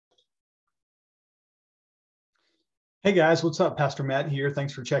Hey guys, what's up? Pastor Matt here.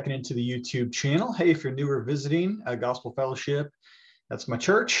 Thanks for checking into the YouTube channel. Hey, if you're new or visiting, Gospel Fellowship, that's my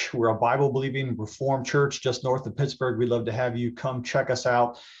church. We're a Bible-believing Reformed church just north of Pittsburgh. We'd love to have you come check us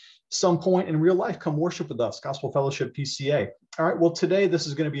out some point in real life. Come worship with us, Gospel Fellowship PCA. All right, well, today this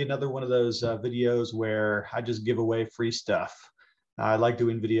is going to be another one of those videos where I just give away free stuff. I like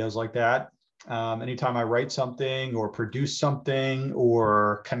doing videos like that. Anytime I write something or produce something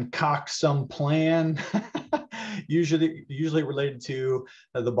or concoct some plan, usually related to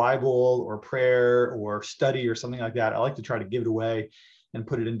the Bible or prayer or study or something like that, I like to try to give it away and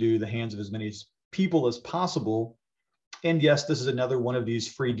put it into the hands of as many people as possible. And yes, this is another one of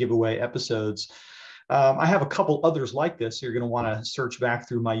these free giveaway episodes. I have a couple others like this. So you're going to want to search back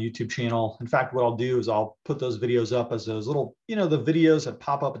through my YouTube channel. In fact, what I'll do is I'll put those videos up as those little, the videos that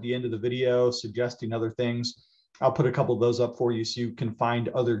pop up at the end of the video suggesting other things. I'll put a couple of those up for you so you can find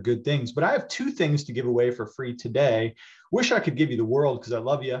other good things. But I have two things to give away for free today. Wish I could give you the world because I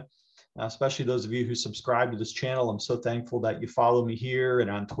love you, especially those of you who subscribe to this channel. I'm so thankful that you follow me here and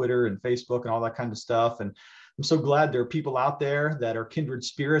on Twitter and Facebook and all that kind of stuff. And I'm so glad there are people out there that are kindred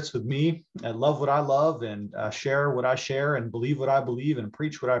spirits with me and love what I love and share what I share and believe what I believe and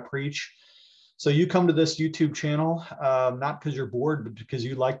preach what I preach. So you come to this YouTube channel, not because you're bored, but because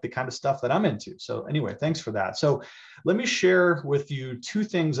you like the kind of stuff that I'm into. So anyway, thanks for that. So let me share with you two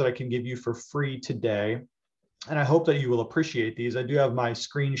things that I can give you for free today. And I hope that you will appreciate these. I do have my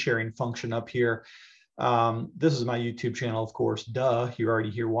screen sharing function up here. This is my YouTube channel, of course, duh, you're already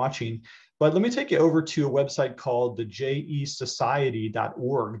here watching. But let me take you over to a website called the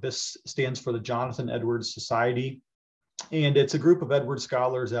JESociety.org. This stands for the Jonathan Edwards Society. And it's a group of Edwards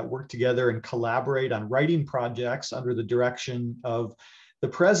scholars that work together and collaborate on writing projects under the direction of the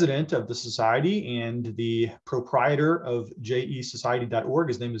president of the society and the proprietor of JESociety.org.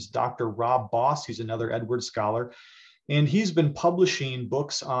 His name is Dr. Rob Boss. He's another Edwards scholar. And he's been publishing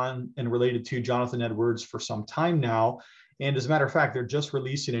books on and related to Jonathan Edwards for some time now. And as a matter of fact, they're just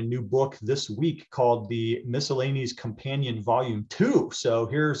releasing a new book this week called the Miscellanies Companion Volume 2. So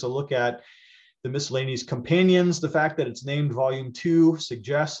here's a look at the Miscellanies Companions. The fact that it's named Volume 2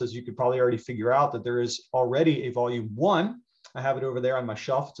 suggests, as you could probably already figure out, that there is already a Volume 1. I have it over there on my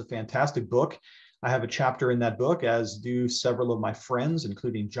shelf. It's a fantastic book. I have a chapter in that book, as do several of my friends,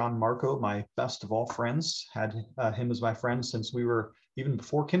 including John Marco, my best of all friends. Had him as my friend since we were even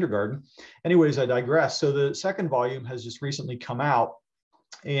before kindergarten. Anyways, I digress. So the second volume has just recently come out,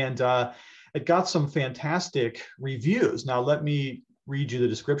 and it got some fantastic reviews. Now, let me read you the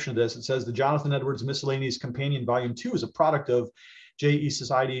description of this. It says, the Jonathan Edwards Miscellanies Companion Volume 2 is a product of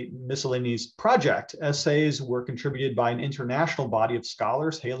JESociety Miscellanies Project. Essays were contributed by an international body of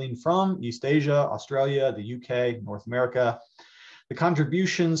scholars hailing from East Asia, Australia, the UK, North America. The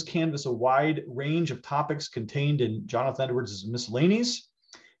contributions canvass a wide range of topics contained in Jonathan Edwards' Miscellanies,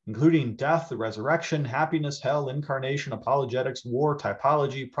 including death, the resurrection, happiness, hell, incarnation, apologetics, war,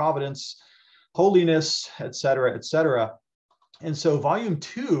 typology, providence, holiness, etc., etc. And so Volume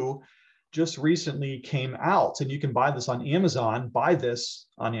 2 just recently came out, and you can buy this on Amazon. Buy this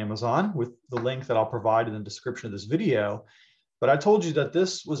on Amazon with the link that I'll provide in the description of this video. But I told you that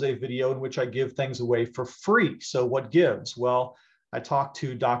this was a video in which I give things away for free. So what gives? Well, I talked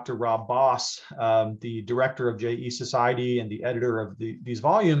to Dr. Rob Boss, the director of JESociety and the editor of these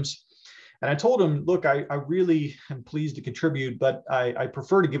volumes. And I told him, look, I really am pleased to contribute, but I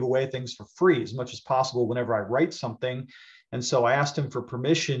prefer to give away things for free as much as possible whenever I write something. And so I asked him for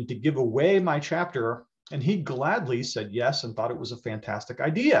permission to give away my chapter, and he gladly said yes and thought it was a fantastic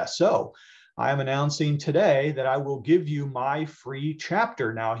idea. So I am announcing today that I will give you my free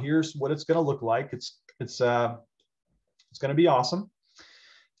chapter. Now, here's what it's going to look like. It's going to be awesome.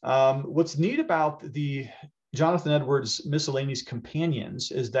 What's neat about the Jonathan Edwards Miscellanies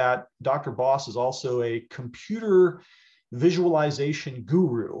Companions is that Dr. Boss is also a computer visualization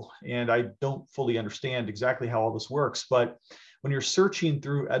guru. And I don't fully understand exactly how all this works, but when you're searching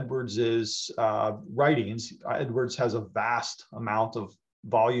through Edwards's writings, Edwards has a vast amount of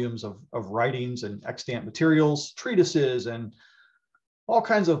volumes of writings and extant materials, treatises, and all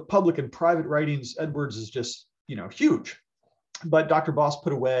kinds of public and private writings. Edwards is just, huge. But Dr. Boss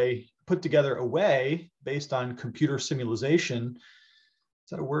put together a way based on computer simulation. Is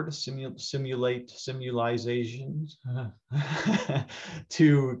that a word? Simulation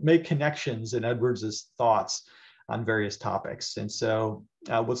to make connections in Edwards's thoughts on various topics. And so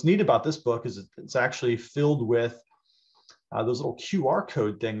what's neat about this book is it's actually filled with those little QR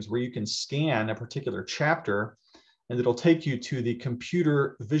code things where you can scan a particular chapter and it'll take you to the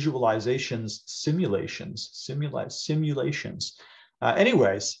computer visualizations simulations.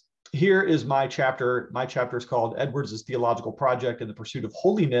 Anyways, here is my chapter. My chapter is called Edwards' Theological Project in the Pursuit of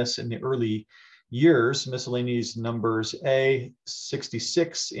Holiness in the Early Years, miscellaneous numbers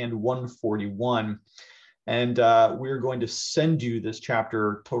A66 and 141. And we're going to send you this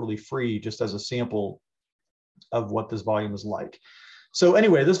chapter totally free, just as a sample of what this volume is like. So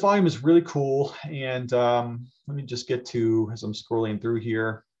anyway, this volume is really cool. And let me just get to, as I'm scrolling through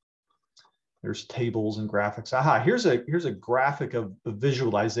here, there's tables and graphics. Aha, here's a graphic of a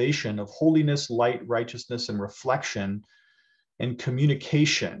visualization of holiness, light, righteousness, and reflection and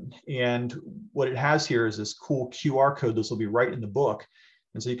communication. And what it has here is this cool QR code. This will be right in the book.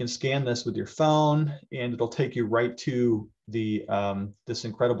 And so you can scan this with your phone and it'll take you right to the this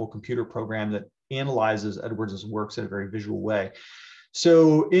incredible computer program that analyzes Edwards' works in a very visual way.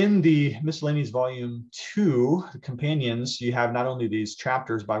 So in the Miscellaneous Volume 2, the companions, you have not only these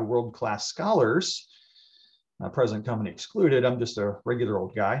chapters by world-class scholars, present company excluded, I'm just a regular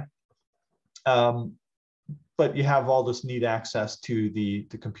old guy, but you have all this neat access to the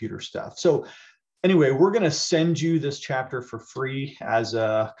computer stuff. So anyway, we're going to send you this chapter for free as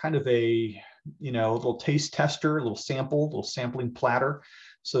a kind of a, you know, a little taste tester, a little sample, a little sampling platter,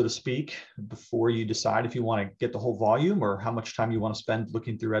 so to speak, before you decide if you want to get the whole volume or how much time you want to spend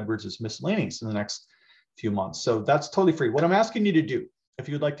looking through Edwards' miscellaneous in the next few months. So that's totally free. What I'm asking you to do, if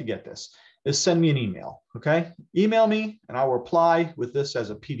you'd like to get this, is send me an email, okay? Email me and I'll reply with this as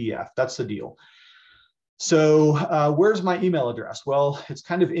a PDF. That's the deal. So where's my email address? Well, it's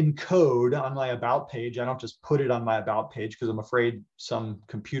kind of in code on my About page. I don't just put it on my About page because I'm afraid some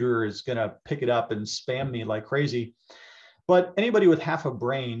computer is going to pick it up and spam me like crazy. But anybody with half a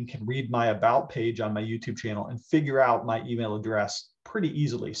brain can read my About page on my YouTube channel and figure out my email address pretty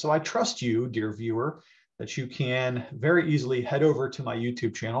easily. So I trust you, dear viewer, that you can very easily head over to my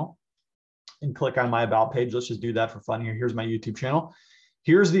YouTube channel and click on my About page. Let's just do that for fun here. Here's my YouTube channel.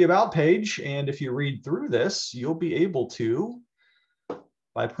 Here's the About page. And if you read through this, you'll be able to,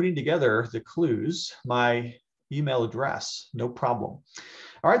 by putting together the clues, my email address, no problem.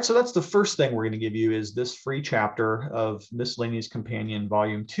 All right, so that's the first thing we're going to give you is this free chapter of Miscellaneous Companion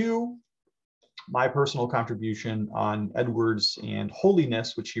Volume 2, my personal contribution on Edwards and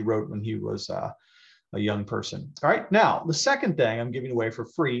holiness, which he wrote when he was a young person. All right, now the second thing I'm giving away for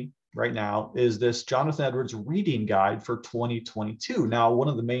free right now is this Jonathan Edwards reading guide for 2022. Now, one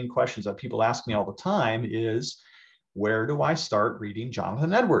of the main questions that people ask me all the time is, where do I start reading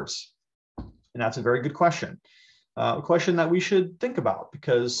Jonathan Edwards? And that's a very good question. A question that we should think about,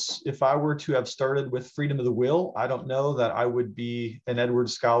 because if I were to have started with Freedom of the Will, I don't know that I would be an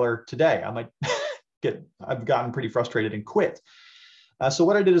Edwards scholar today. I might I've gotten pretty frustrated and quit. So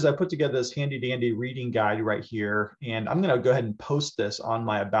what I did is I put together this handy dandy reading guide right here, and I'm going to go ahead and post this on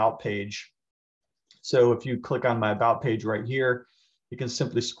my About page. So if you click on my About page right here, you can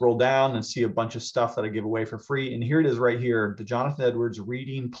simply scroll down and see a bunch of stuff that I give away for free. And here it is right here, the Jonathan Edwards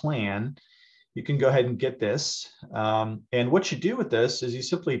reading plan. You can go ahead and get this. And what you do with this is you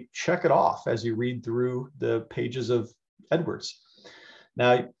simply check it off as you read through the pages of Edwards.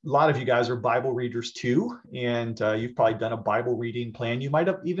 Now, a lot of you guys are Bible readers too, and you've probably done a Bible reading plan. You might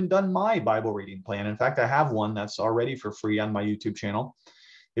have even done my Bible reading plan. In fact, I have one that's already for free on my YouTube channel.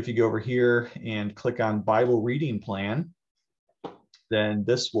 If you go over here and click on Bible reading plan, then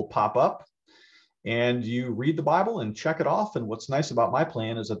this will pop up. And you read the Bible and check it off. And what's nice about my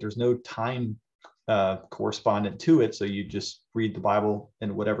plan is that there's no time correspondent to it. So you just read the Bible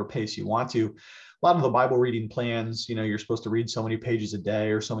in whatever pace you want to. A lot of the Bible reading plans, you know, you're supposed to read so many pages a day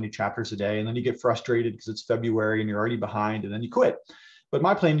or so many chapters a day. And then you get frustrated because it's February and you're already behind and then you quit. But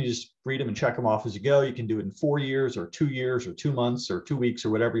my plan, you just read them and check them off as you go. You can do it in 4 years or 2 years or 2 months or 2 weeks or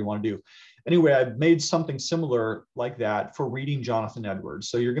whatever you want to do. Anyway, I've made something similar like that for reading Jonathan Edwards.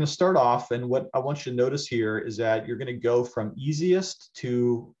 So you're going to start off, and what I want you to notice here is that you're going to go from easiest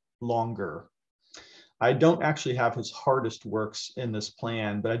to longer. I don't actually have his hardest works in this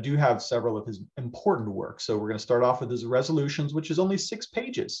plan, but I do have several of his important works. So we're going to start off with his resolutions, which is only 6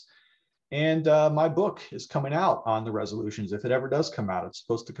 pages. And my book is coming out on the resolutions. If it ever does come out, it's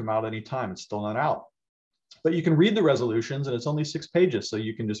supposed to come out anytime. It's still not out. But you can read the resolutions, and it's only 6 pages. So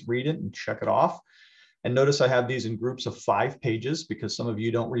you can just read it and check it off. And notice I have these in groups of 5 pages because some of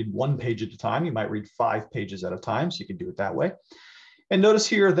you don't read 1 page at a time. You might read 5 pages at a time. So you can do it that way. And notice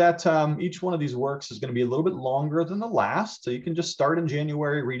here that each one of these works is going to be a little bit longer than the last. So you can just start in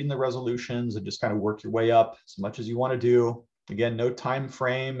January reading the resolutions and just kind of work your way up as much as you want to do. Again, no time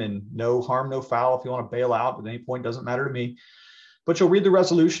frame and no harm, no foul. If you want to bail out at any point, doesn't matter to me. But you'll read the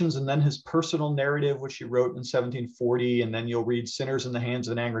resolutions and then his personal narrative, which he wrote in 1740. And then you'll read Sinners in the Hands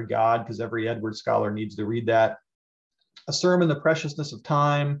of an Angry God, because every Edwards scholar needs to read that. A Sermon, The Preciousness of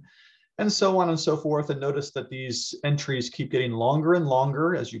Time. and so on and so forth. And notice that these entries keep getting longer and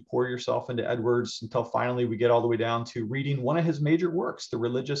longer as you pour yourself into Edwards until finally we get all the way down to reading one of his major works, The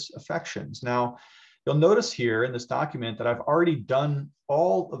Religious Affections. Now, you'll notice here in this document that I've already done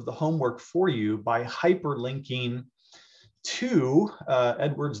all of the homework for you by hyperlinking to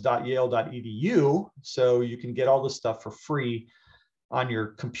edwards.yale.edu, so you can get all this stuff for free on your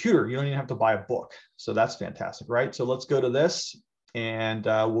computer. You don't even have to buy a book. So that's fantastic, right? So let's go to this and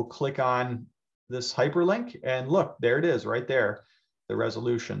we'll click on this hyperlink and look, there it is right there, the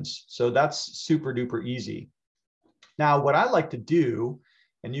resolutions. So that's super duper easy. Now, what I like to do,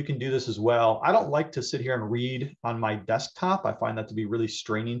 and you can do this as well, I don't like to sit here and read on my desktop. I find that to be really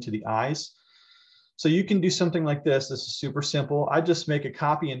straining to the eyes. So you can do something like this. This is super simple. I just make a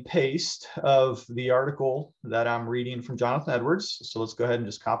copy and paste of the article that I'm reading from Jonathan Edwards. So let's go ahead and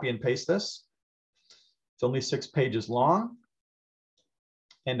just copy and paste this. It's only 6 pages long.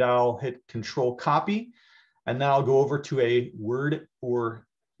 And I'll hit Control Copy. And then I'll go over to a Word or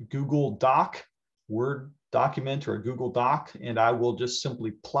Google Doc, Word document or a Google Doc, and I will just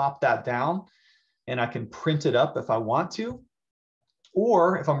simply plop that down and I can print it up if I want to.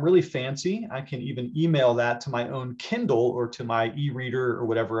 Or if I'm really fancy, I can even email that to my own Kindle or to my e-reader or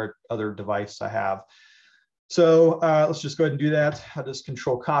whatever other device I have. So let's just go ahead and do that. I'll just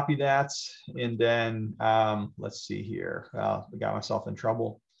Control Copy that. And then let's see here. I got myself in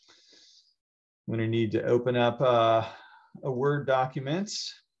trouble. I'm going to need to open up a Word document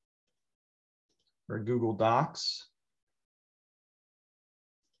or Google Docs.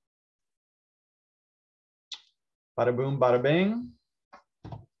 Bada boom, bada bing.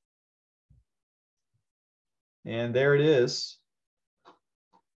 And there it is.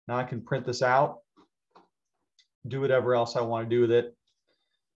 Now I can print this out, do whatever else I want to do with it.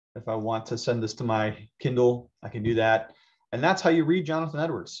 If I want to send this to my Kindle, I can do that. And that's how you read Jonathan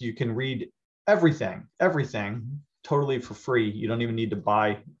Edwards. You can read everything totally for free. You don't even need to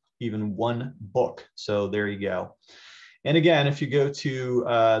buy even one book. So there you go. And again, if you go to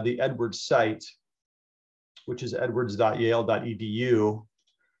the Edwards site, which is edwards.yale.edu,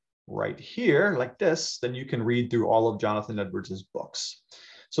 right here like this, then you can read through all of Jonathan Edwards's books.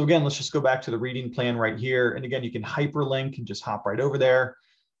 So again, let's just go back to the reading plan right here. And again, you can hyperlink and just hop right over there.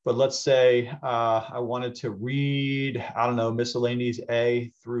 But let's say I wanted to read, I don't know, miscellanies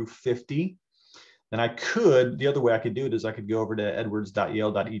A through 50. Then I could, the other way I could do it is I could go over to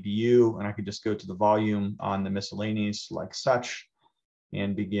edwards.yale.edu and I could just go to the volume on the miscellanies like such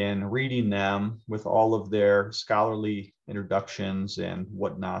and begin reading them with all of their scholarly introductions and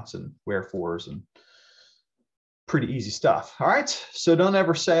whatnots and wherefores, and pretty easy stuff. All right. So don't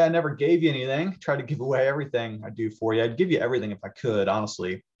ever say I never gave you anything. Try to give away everything I do for you. I'd give you everything if I could,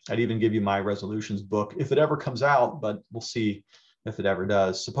 honestly. I'd even give you my resolutions book if it ever comes out, but we'll see if it ever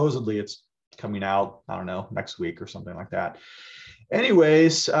does. Supposedly it's coming out, I don't know, next week or something like that.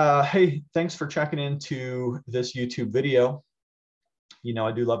 Anyways, hey, thanks for checking into this YouTube video. You know,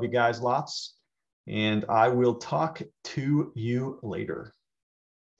 I do love you guys lots, and I will talk to you later.